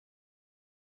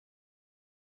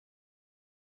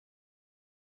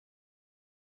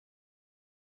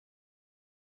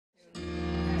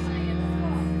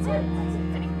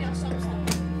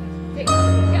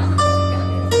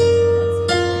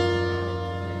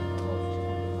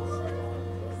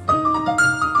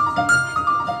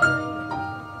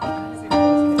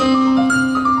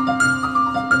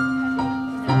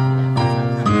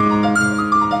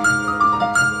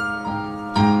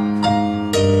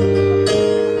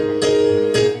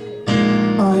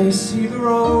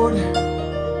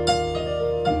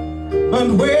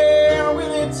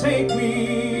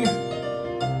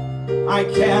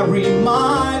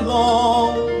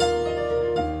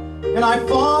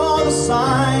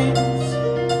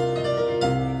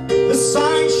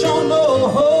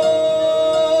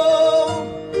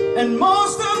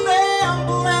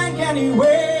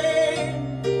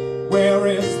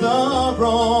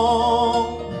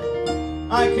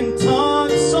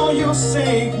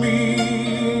forsake me.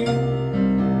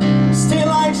 Still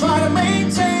I try to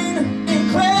maintain in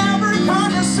clever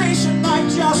conversation. I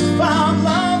just found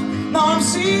love, now I'm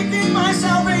seeking my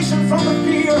salvation from the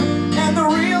fear and the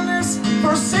realness.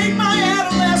 Forsake my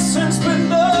adolescence, but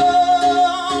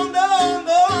no, no,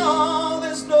 no,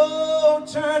 there's no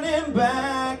turning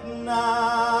back now.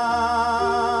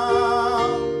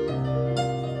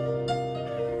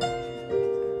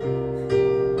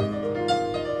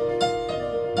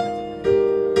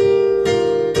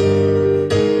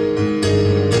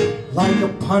 Like a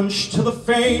punch to the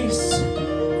face,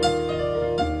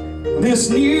 this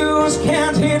news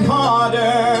can't hit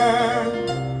harder.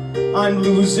 I'm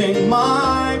losing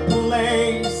my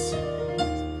place,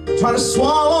 trying to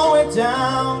swallow it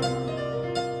down.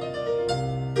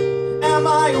 Am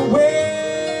I awake?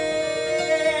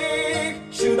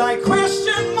 Should I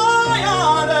question my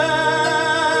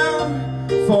honor?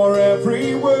 For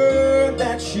every word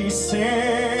that she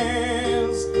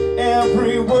says,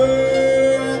 every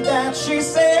word that she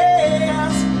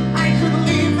says, I could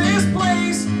leave this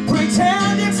place,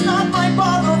 pretend it's not my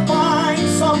bother, find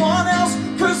someone else,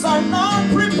 'cause I'm not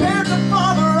prepared to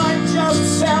father. I'm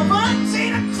just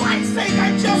 17, for Christ's sake, I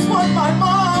just want my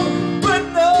mom. But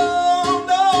no,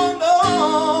 no, no,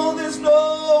 there's no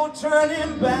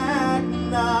turning back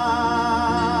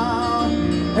now.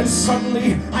 And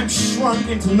suddenly I'm shrunk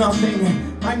into nothing.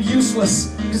 I'm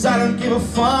useless, 'cause I don't give a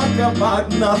fuck about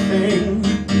nothing.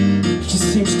 She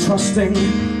seems trusting,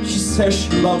 she says she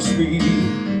loves me.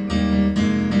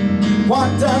 What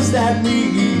does that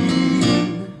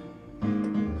mean?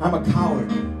 I'm a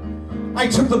coward. I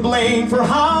took the blame for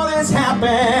how this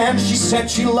happened. She said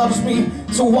she loves me,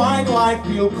 so why do I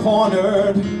feel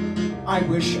cornered? I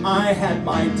wish I had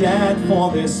my dad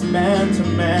for this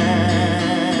man-to-man.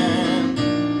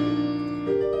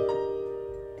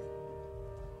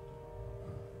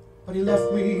 But he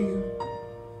left me.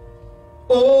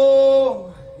 Oh,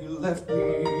 he left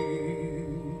me.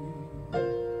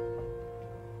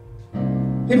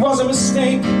 It was a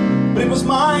mistake, but it was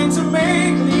mine to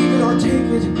make. Leave it or take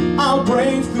it, I'll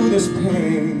brave through this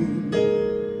pain.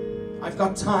 I've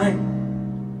got time,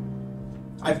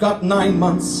 I've got 9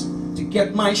 months to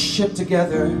get my shit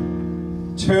together,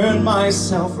 turn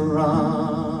myself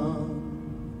around.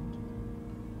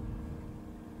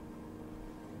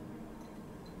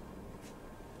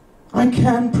 I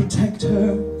can protect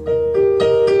her,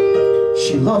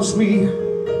 she loves me,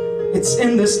 it's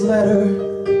in this letter.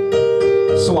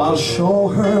 So I'll show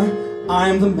her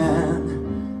I'm the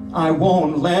man, I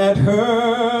won't let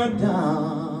her down.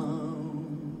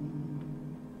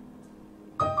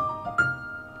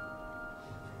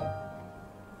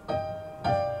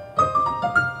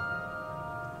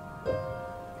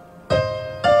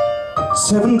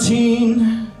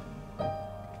 "17,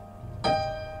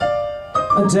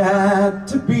 a dad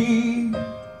to be.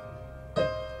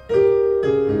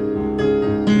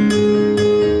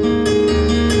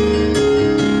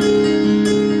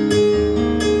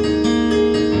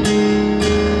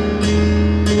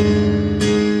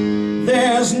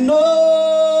 There's no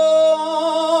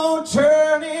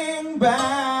turning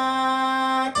back.